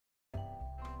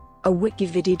a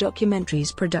WikiVidi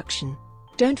documentaries production.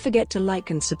 Don't forget to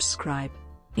like and subscribe.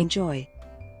 Enjoy.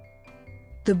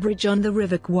 The Bridge on the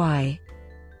River Kwai.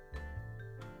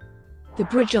 The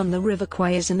Bridge on the River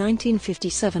Kwai is a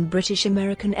 1957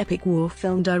 British-American epic war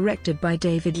film directed by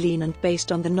David Lean and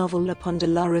based on the novel Le Pont de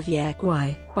la Rivière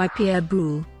Kwai by Pierre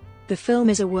Boulle. The film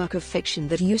is a work of fiction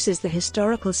that uses the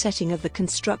historical setting of the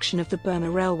construction of the Burma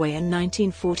Railway in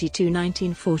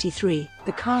 1942-1943.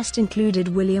 The cast included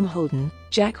William Holden,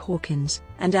 Jack Hawkins,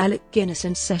 and Alec Guinness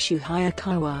and Sessue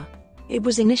Hayakawa. It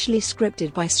was initially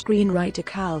scripted by screenwriter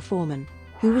Carl Foreman,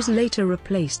 who was later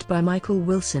replaced by Michael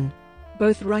Wilson.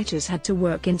 Both writers had to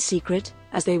work in secret,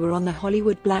 as they were on the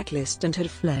Hollywood blacklist and had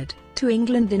fled to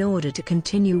England in order to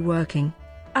continue working.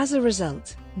 As a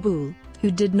result, Boulle,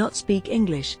 who did not speak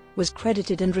English, was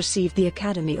credited and received the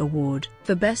Academy Award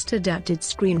for Best Adapted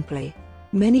Screenplay.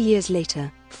 Many years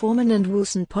later, Foreman and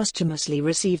Wilson posthumously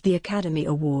received the Academy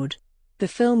Award. The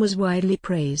film was widely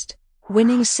praised,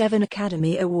 winning 7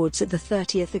 Academy Awards at the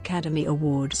 30th Academy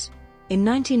Awards. In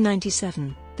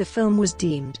 1997, the film was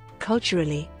deemed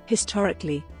culturally,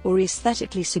 historically, or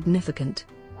aesthetically significant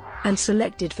and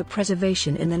selected for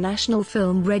preservation in the National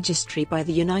Film Registry by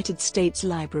the United States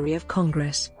Library of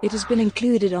Congress. It has been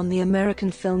included on the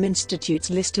American Film Institute's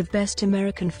list of best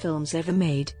American films ever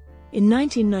made. In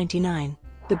 1999,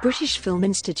 the British Film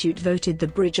Institute voted The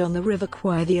Bridge on the River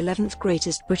Kwai the 11th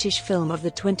greatest British film of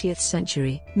the 20th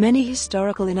century. Many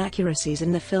historical inaccuracies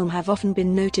in the film have often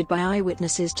been noted by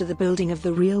eyewitnesses to the building of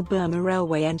the real Burma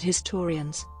Railway and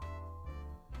historians.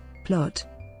 Plot.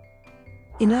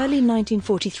 In early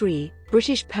 1943,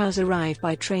 British POWs arrive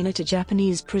by train at a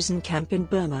Japanese prison camp in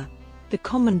Burma. The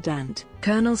commandant,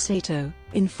 Colonel Sato,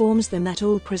 informs them that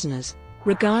all prisoners,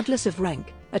 regardless of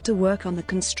rank, are to work on the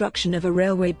construction of a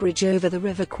railway bridge over the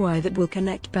River Kwai that will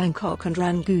connect Bangkok and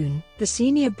Rangoon. The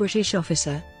senior British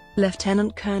officer,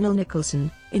 Lieutenant Colonel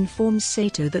Nicholson, informs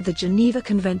Sato that the Geneva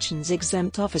Conventions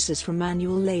exempt officers from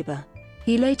manual labour.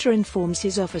 He later informs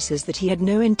his officers that he had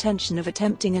no intention of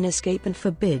attempting an escape and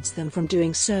forbids them from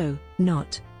doing so,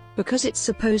 not because it's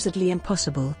supposedly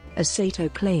impossible, as Sato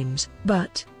claims,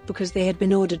 but because they had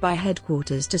been ordered by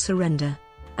headquarters to surrender,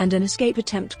 and an escape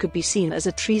attempt could be seen as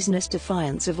a treasonous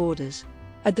defiance of orders.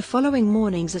 At the following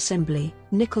morning's assembly,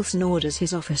 Nicholson orders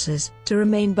his officers to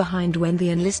remain behind when the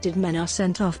enlisted men are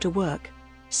sent off to work.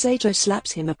 Sato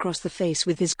slaps him across the face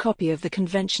with his copy of the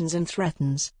conventions and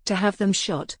threatens to have them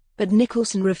shot, but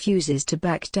Nicholson refuses to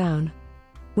back down.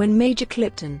 When Major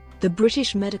Clipton, the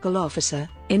British medical officer,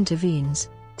 intervenes,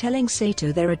 telling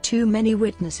Sato there are too many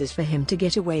witnesses for him to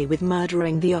get away with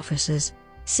murdering the officers,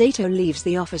 Sato leaves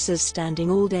the officers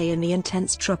standing all day in the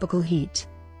intense tropical heat.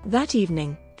 That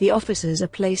evening, the officers are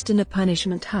placed in a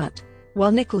punishment hut,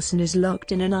 while Nicholson is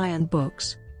locked in an iron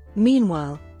box.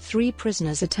 Meanwhile, 3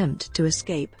 prisoners attempt to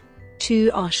escape.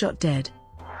 2 are shot dead.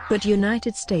 But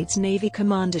United States Navy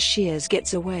Commander Shears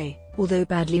gets away, although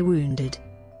badly wounded.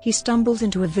 He stumbles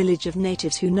into a village of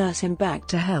natives who nurse him back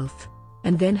to health,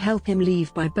 and then help him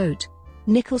leave by boat.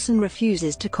 Nicholson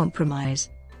refuses to compromise.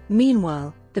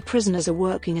 Meanwhile, the prisoners are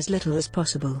working as little as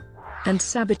possible, and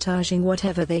sabotaging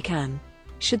whatever they can.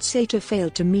 Should Sato fail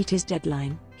to meet his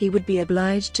deadline, he would be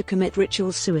obliged to commit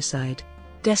ritual suicide.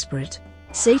 Desperate,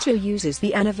 Sato uses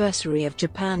the anniversary of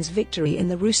Japan's victory in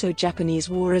the Russo-Japanese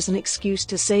War as an excuse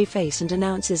to save face and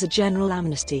announces a general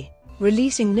amnesty,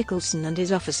 releasing Nicholson and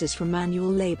his officers from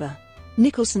manual labor.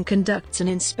 Nicholson conducts an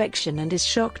inspection and is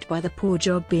shocked by the poor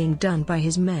job being done by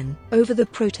his men. Over the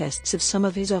protests of some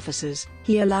of his officers,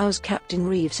 he allows Captain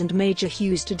Reeves and Major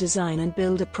Hughes to design and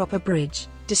build a proper bridge,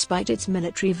 despite its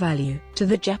military value to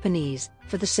the Japanese,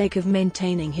 for the sake of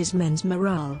maintaining his men's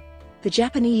morale. The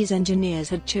Japanese engineers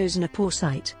had chosen a poor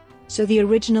site, so the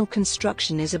original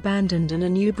construction is abandoned and a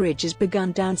new bridge is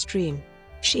begun downstream.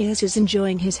 Shears is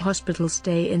enjoying his hospital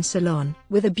stay in Ceylon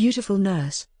with a beautiful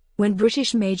nurse, when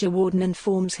British Major Warden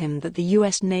informs him that the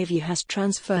US Navy has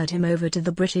transferred him over to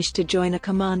the British to join a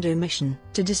commando mission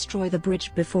to destroy the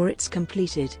bridge before it's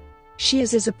completed.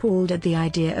 Shears is appalled at the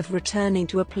idea of returning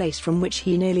to a place from which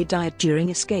he nearly died during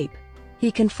escape.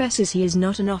 He confesses he is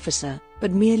not an officer, but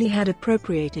merely had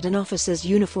appropriated an officer's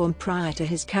uniform prior to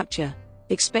his capture,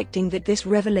 expecting that this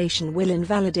revelation will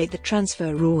invalidate the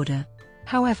transfer order.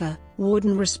 However,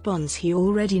 Warden responds he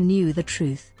already knew the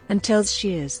truth, and tells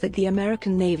Shears that the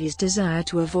American Navy's desire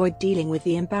to avoid dealing with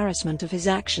the embarrassment of his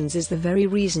actions is the very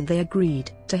reason they agreed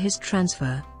to his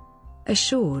transfer.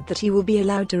 Assured that he will be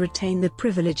allowed to retain the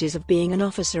privileges of being an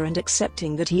officer and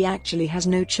accepting that he actually has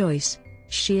no choice,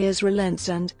 Shears relents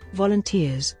and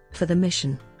volunteers for the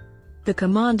mission. The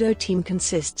commando team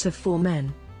consists of 4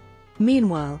 men.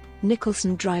 Meanwhile,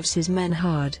 Nicholson drives his men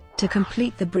hard to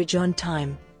complete the bridge on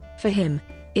time. For him,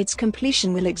 its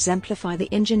completion will exemplify the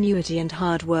ingenuity and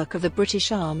hard work of the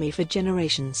British Army for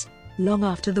generations, long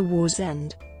after the war's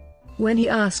end. When he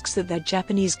asks that their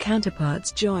Japanese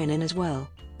counterparts join in as well,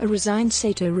 a resigned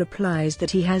Sato replies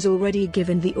that he has already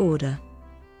given the order.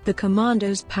 The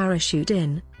commandos parachute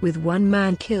in, with one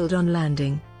man killed on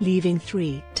landing, leaving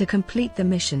 3 to complete the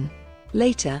mission.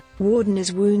 Later, Warden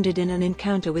is wounded in an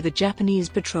encounter with a Japanese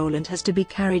patrol and has to be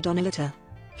carried on a litter.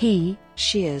 He,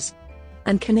 Shears,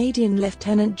 and Canadian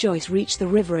Lieutenant Joyce reach the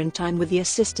river in time with the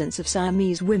assistance of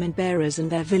Siamese women bearers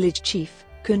and their village chief,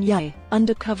 Kun Yai.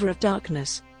 Under cover of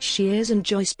darkness, Shears and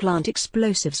Joyce plant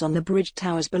explosives on the bridge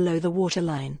towers below the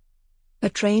waterline. A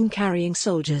train carrying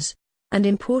soldiers and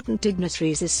important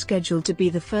dignitaries is scheduled to be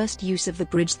the first use of the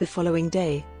bridge the following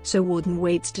day, so Warden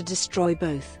waits to destroy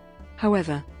both.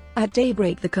 However, at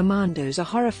daybreak the commandos are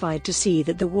horrified to see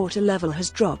that the water level has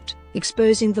dropped,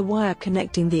 exposing the wire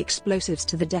connecting the explosives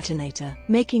to the detonator.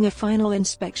 Making a final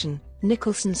inspection,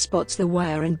 Nicholson spots the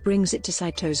wire and brings it to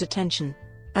Saito's attention.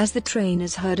 As the train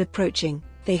is heard approaching,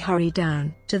 they hurry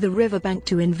down to the riverbank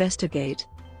to investigate.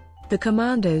 The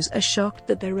commandos are shocked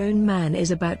that their own man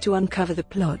is about to uncover the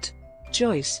plot.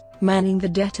 Joyce, manning the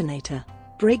detonator,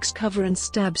 breaks cover and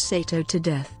stabs Sato to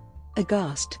death.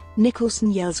 Aghast,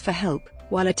 Nicholson yells for help,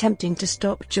 while attempting to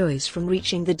stop Joyce from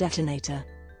reaching the detonator.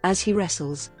 As he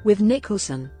wrestles with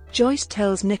Nicholson, Joyce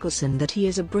tells Nicholson that he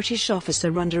is a British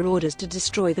officer under orders to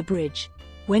destroy the bridge.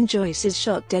 When Joyce is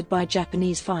shot dead by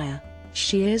Japanese fire,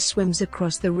 Shears swims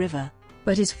across the river,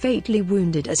 but is fatally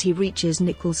wounded as he reaches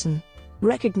Nicholson.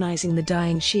 Recognizing the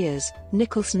dying Shears,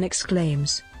 Nicholson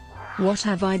exclaims, "What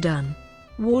have I done?"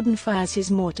 Warden fires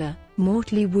his mortar,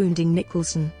 mortally wounding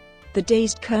Nicholson. The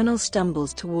dazed colonel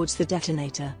stumbles towards the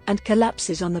detonator and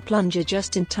collapses on the plunger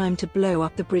just in time to blow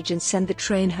up the bridge and send the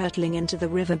train hurtling into the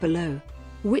river below.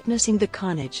 Witnessing the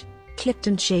carnage,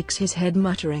 Clifton shakes his head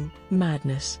muttering,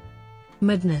 "Madness.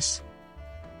 Madness."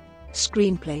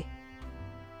 Screenplay.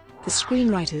 The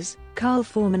screenwriters, Carl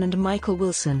Foreman and Michael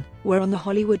Wilson, were on the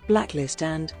Hollywood blacklist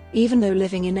and, even though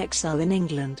living in exile in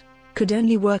England, could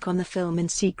only work on the film in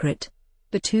secret.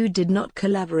 The two did not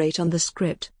collaborate on the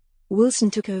script. Wilson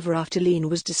took over after Lean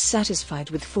was dissatisfied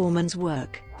with Foreman's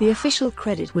work. The official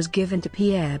credit was given to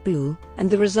Pierre Boulle, and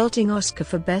the resulting Oscar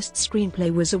for Best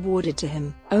Screenplay was awarded to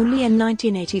him. Only in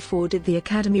 1984 did the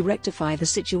Academy rectify the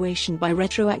situation by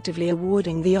retroactively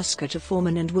awarding the Oscar to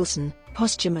Foreman and Wilson,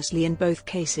 posthumously in both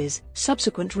cases.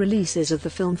 Subsequent releases of the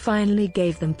film finally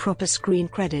gave them proper screen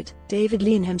credit. David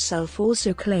Lean himself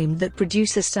also claimed that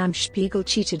producer Sam Spiegel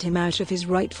cheated him out of his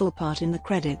rightful part in the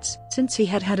credits, since he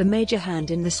had had a major hand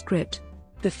in the script.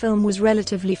 The film was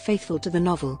relatively faithful to the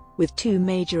novel, with two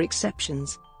major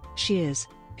exceptions. Shears,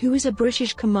 who is a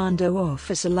British commando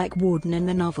officer like Warden in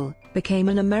the novel, became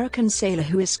an American sailor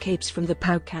who escapes from the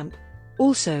POW camp.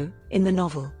 Also, in the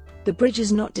novel, the bridge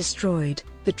is not destroyed,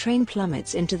 the train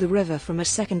plummets into the river from a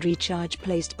secondary charge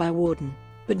placed by Warden,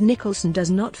 but Nicholson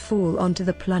does not fall onto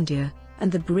the plunger,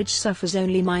 and the bridge suffers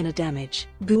only minor damage.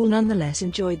 Boulle nonetheless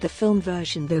enjoyed the film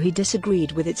version though he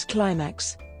disagreed with its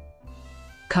climax.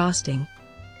 Casting.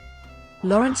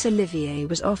 Laurence Olivier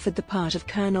was offered the part of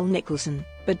Colonel Nicholson,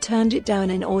 but turned it down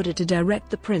in order to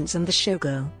direct The Prince and the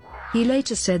Showgirl. He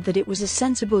later said that it was a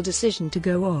sensible decision to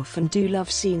go off and do love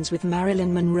scenes with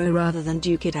Marilyn Monroe rather than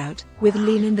duke it out with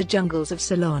Lean in the jungles of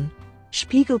Ceylon.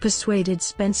 Spiegel persuaded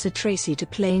Spencer Tracy to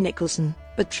play Nicholson,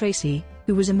 but Tracy,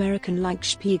 who was American like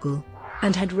Spiegel,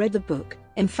 and had read the book,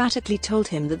 emphatically told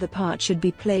him that the part should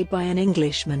be played by an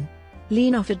Englishman.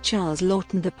 Lean offered Charles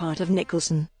Laughton the part of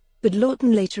Nicholson, but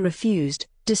Laughton later refused,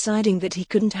 deciding that he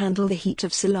couldn't handle the heat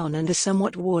of Ceylon and the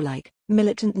somewhat warlike,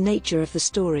 militant nature of the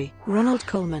story. Ronald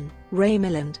Colman, Ray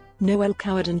Milland, Noel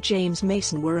Coward and James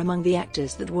Mason were among the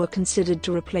actors that were considered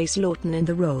to replace Laughton in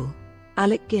the role.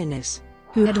 Alec Guinness,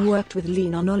 who had worked with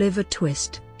Lean on Oliver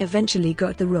Twist, eventually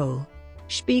got the role.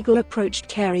 Spiegel approached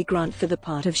Cary Grant for the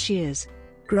part of Shears.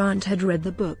 Grant had read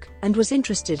the book and was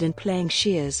interested in playing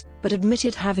Shears, but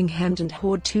admitted having hemmed and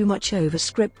hawed too much over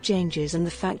script changes and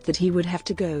the fact that he would have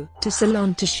to go to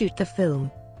Ceylon to shoot the film.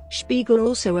 Spiegel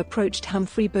also approached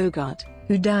Humphrey Bogart,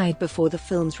 who died before the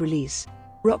film's release.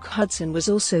 Rock Hudson was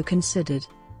also considered,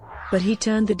 but he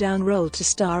turned the down role to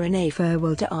star in A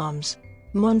Farewell to Arms.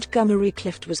 Montgomery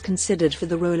Clift was considered for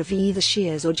the role of either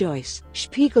Shears or Joyce.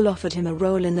 Spiegel offered him a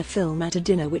role in the film at a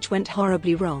dinner which went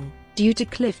horribly wrong, due to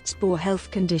Clift's poor health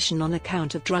condition on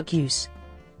account of drug use.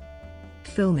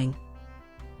 Filming.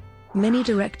 Many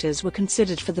directors were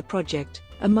considered for the project,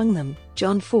 among them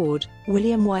John Ford,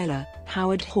 William Wyler,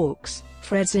 Howard Hawks,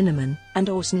 Fred Zinnemann, and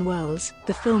Orson Welles.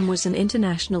 The film was an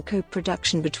international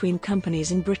co-production between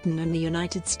companies in Britain and the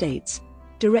United States.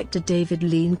 Director David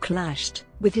Lean clashed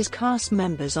with his cast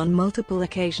members on multiple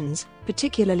occasions,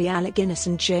 particularly Alec Guinness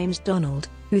and James Donald,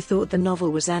 who thought the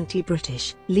novel was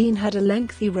anti-British. Lean had a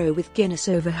lengthy row with Guinness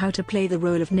over how to play the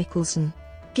role of Nicholson.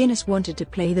 Guinness wanted to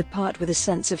play the part with a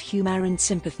sense of humour and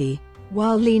sympathy,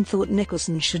 while Lean thought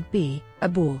Nicholson should be a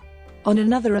bore. On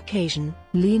another occasion,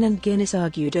 Lean and Guinness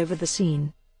argued over the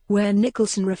scene where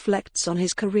Nicholson reflects on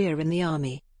his career in the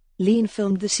army. Lean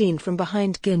filmed the scene from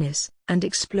behind Guinness, and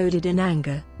exploded in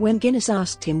anger when Guinness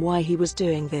asked him why he was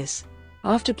doing this.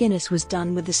 After Guinness was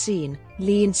done with the scene,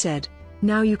 Lean said,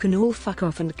 "Now you can all fuck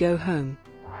off and go home.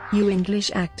 You English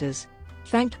actors.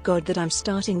 Thank God that I'm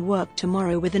starting work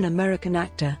tomorrow with an American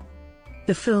actor."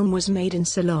 The film was made in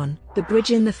Ceylon. The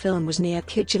bridge in the film was near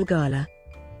Kitchilgala.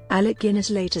 Alec Guinness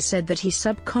later said that he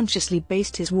subconsciously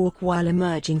based his walk while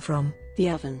emerging from the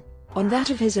oven on that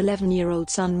of his 11-year-old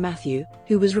son Matthew,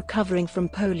 who was recovering from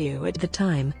polio at the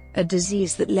time, a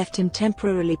disease that left him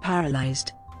temporarily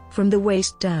paralyzed from the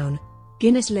waist down.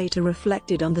 Guinness later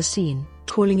reflected on the scene,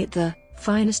 calling it the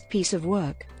finest piece of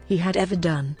work he had ever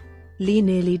done. Lee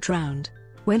nearly drowned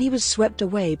when he was swept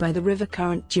away by the river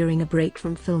current during a break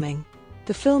from filming.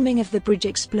 The filming of the bridge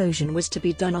explosion was to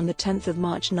be done on the 10th of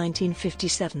March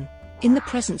 1957, in the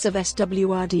presence of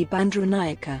Swrd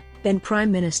Bandaranaike, then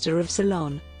Prime Minister of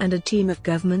Ceylon, and a team of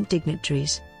government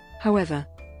dignitaries. However,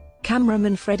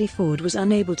 cameraman Freddie Ford was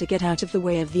unable to get out of the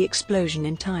way of the explosion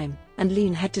in time, and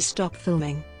Lean had to stop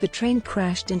filming. The train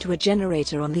crashed into a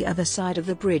generator on the other side of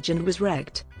the bridge and was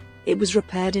wrecked. It was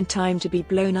repaired in time to be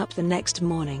blown up the next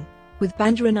morning, with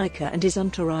Bandaranaike and his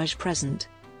entourage present.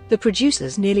 The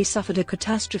producers nearly suffered a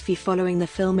catastrophe following the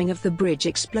filming of the bridge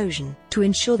explosion. To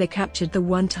ensure they captured the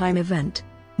one-time event,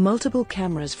 multiple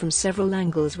cameras from several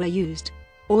angles were used.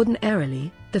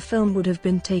 Ordinarily, the film would have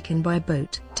been taken by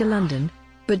boat to London,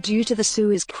 but due to the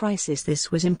Suez crisis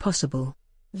this was impossible.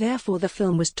 Therefore the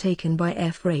film was taken by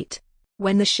air freight.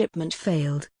 When the shipment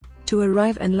failed to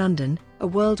arrive in London, a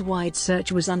worldwide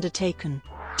search was undertaken.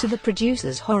 To the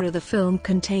producers' horror, the film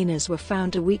containers were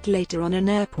found a week later on an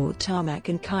airport tarmac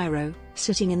in Cairo,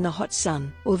 sitting in the hot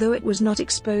sun. Although it was not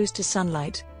exposed to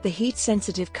sunlight, the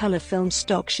heat-sensitive color film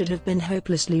stock should have been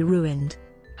hopelessly ruined.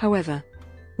 However,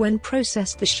 when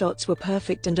processed, the shots were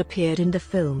perfect and appeared in the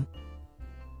film.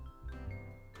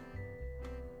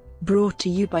 Brought to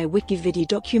you by WikiVidi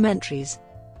Documentaries.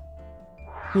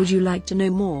 Would you like to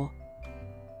know more?